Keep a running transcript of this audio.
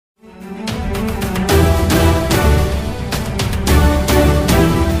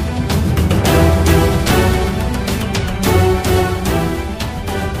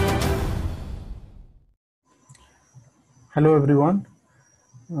Hello everyone.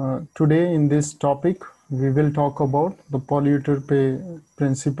 Today in this topic we will talk about the polluter pay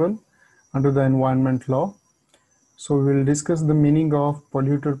principle under the environment law. So we will discuss the meaning of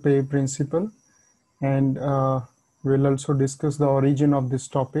polluter pay principle and we'll also discuss the origin of this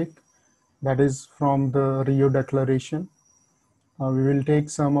topic, that is from the Rio Declaration. We will take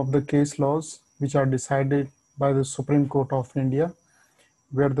some of the case laws which are decided by the Supreme Court of India,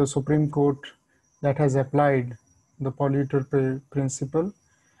 where the Supreme Court that has applied the polluter pay principle,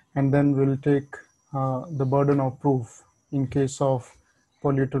 and then we'll take the burden of proof in case of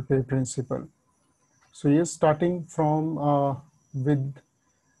polluter pay principle. So yes, starting from with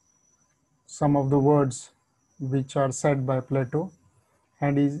some of the words which are said by Plato,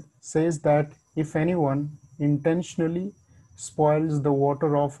 and he says that if anyone intentionally spoils the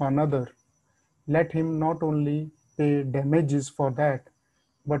water of another, let him not only pay damages for that,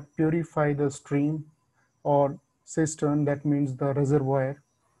 but purify the stream or cistern, that means the reservoir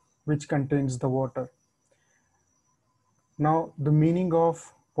which contains the water. Now, the meaning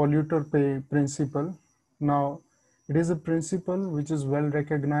of polluter pay principle. Now, it is a principle which is well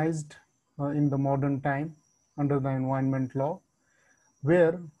recognized in the modern time under the environment law,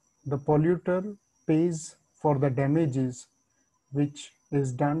 where the polluter pays for the damages which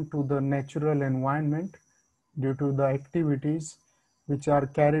is done to the natural environment due to the activities which are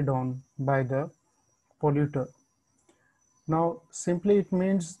carried on by the polluter. Now, simply it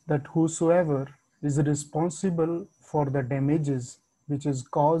means that whosoever is responsible for the damages which is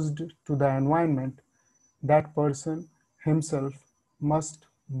caused to the environment, that person himself must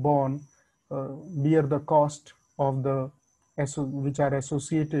bear the cost of the which are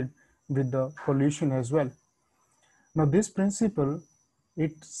associated with the pollution as well. Now, this principle,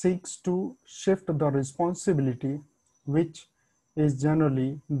 it seeks to shift the responsibility which is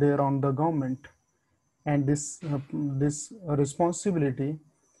generally there on the government, and this responsibility,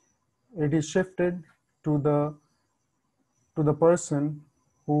 it is shifted to the person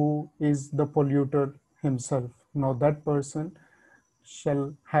who is the polluter himself. Now that person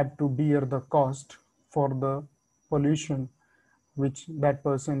shall have to bear the cost for the pollution which that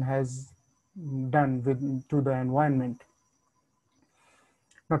person has done to the environment.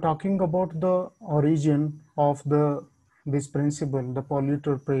 Now, talking about the origin of this principle, the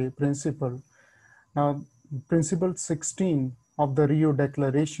polluter pay principle. Now, Principle 16 of the Rio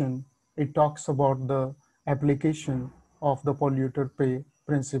Declaration, it talks about the application of the polluter pay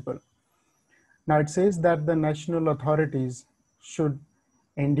principle. Now, it says that the national authorities should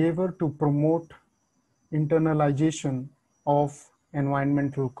endeavor to promote internalization of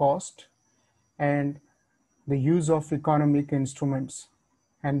environmental cost and the use of economic instruments,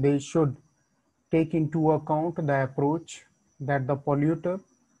 and they should take into account the approach that the polluter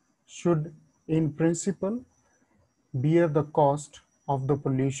should in principle bear the cost of the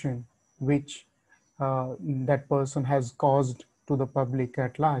pollution which that person has caused to the public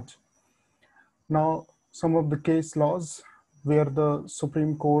at large. Now, some of the case laws where the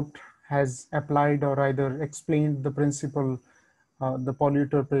Supreme Court has applied or either explained the principle, the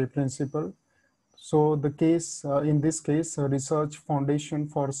polluter pay principle. So the case, in this case, Research Foundation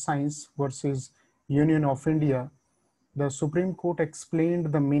for Science versus Union of India, the Supreme Court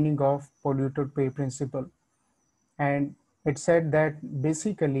explained the meaning of polluter pay principle. And it said that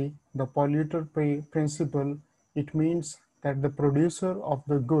basically the polluter pay principle, it means that the producer of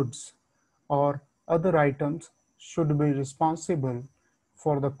the goods or other items should be responsible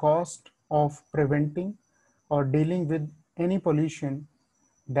for the cost of preventing or dealing with any pollution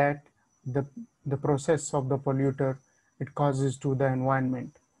that the process of the polluter it causes to the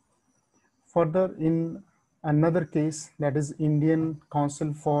environment. Further, in another case, that is Indian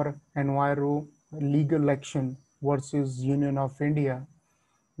Council for Enviro Legal Action versus Union of India.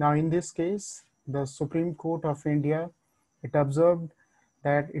 Now, in this case, the Supreme Court of India, it observed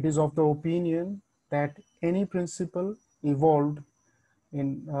that it is of the opinion that any principle evolved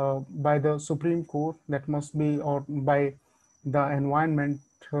by the Supreme Court, that must be, or by the environment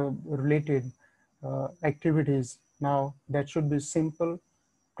related activities. Now, that should be simple,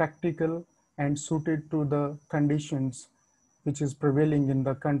 practical, and suited to the conditions which is prevailing in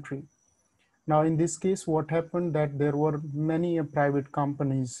the country. Now, in this case, what happened that there were many private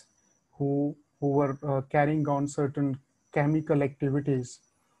companies who were carrying on certain chemical activities,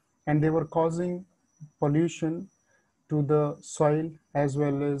 and they were causing pollution to the soil as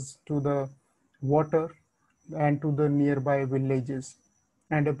well as to the water and to the nearby villages.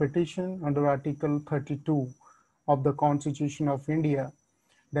 And a petition under Article 32 of the Constitution of India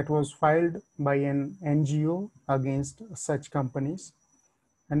that was filed by an NGO against such companies.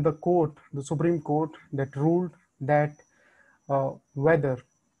 And the Supreme Court that ruled that whether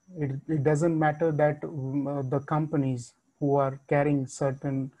it doesn't matter that the companies who are carrying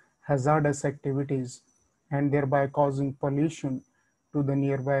certain hazardous activities and thereby causing pollution to the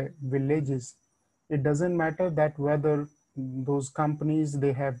nearby villages. It doesn't matter that whether those companies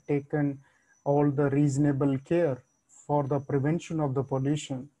they have taken all the reasonable care for the prevention of the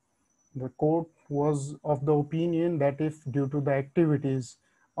pollution. The court was of the opinion that if due to the activities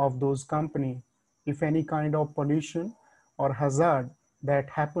of those company, if any kind of pollution or hazard that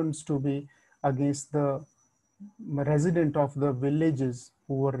happens to be against the resident of the villages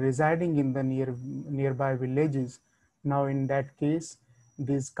who were residing in the nearby villages, now in that case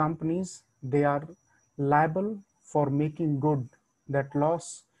these companies they are liable for making good that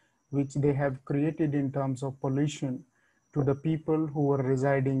loss which they have created in terms of pollution to the people who were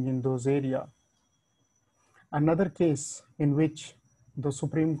residing in those areas. Another case in which the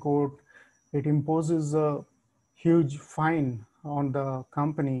Supreme Court it imposes a huge fine on the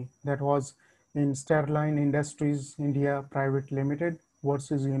company that was in Sterling Industries India Private Limited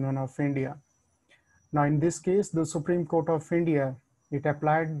versus Union of India. Now, in this case, the Supreme Court of India it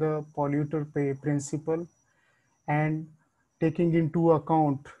applied the polluter pay principle and taking into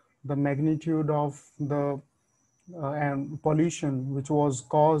account the magnitude of the and pollution which was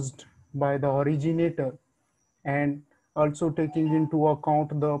caused by the originator and also taking into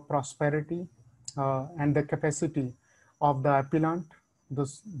account the prosperity and the capacity of the appellant.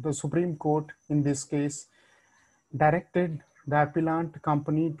 The Supreme Court in this case directed the appellant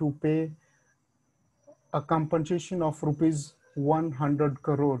company to pay a compensation of rupees 100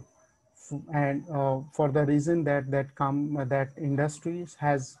 crore and for the reason that that industry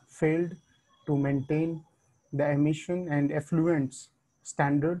has failed to maintain the emission and effluents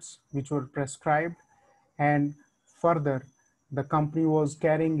standards which were prescribed, and further the company was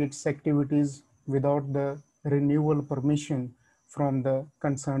carrying its activities without the renewal permission from the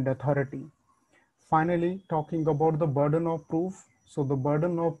concerned authority. Finally, talking about the burden of proof. So the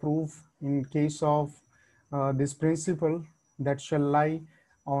burden of proof in case of this principle that shall lie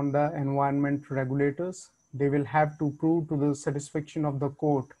on the environment regulators. They will have to prove to the satisfaction of the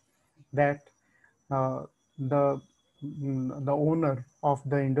court that uh, the the owner of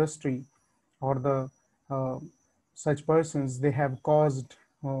the industry or the uh, such persons they have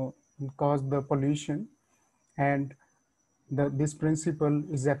uh, caused the pollution, and this principle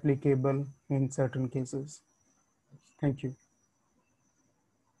is applicable in certain cases. Thank you.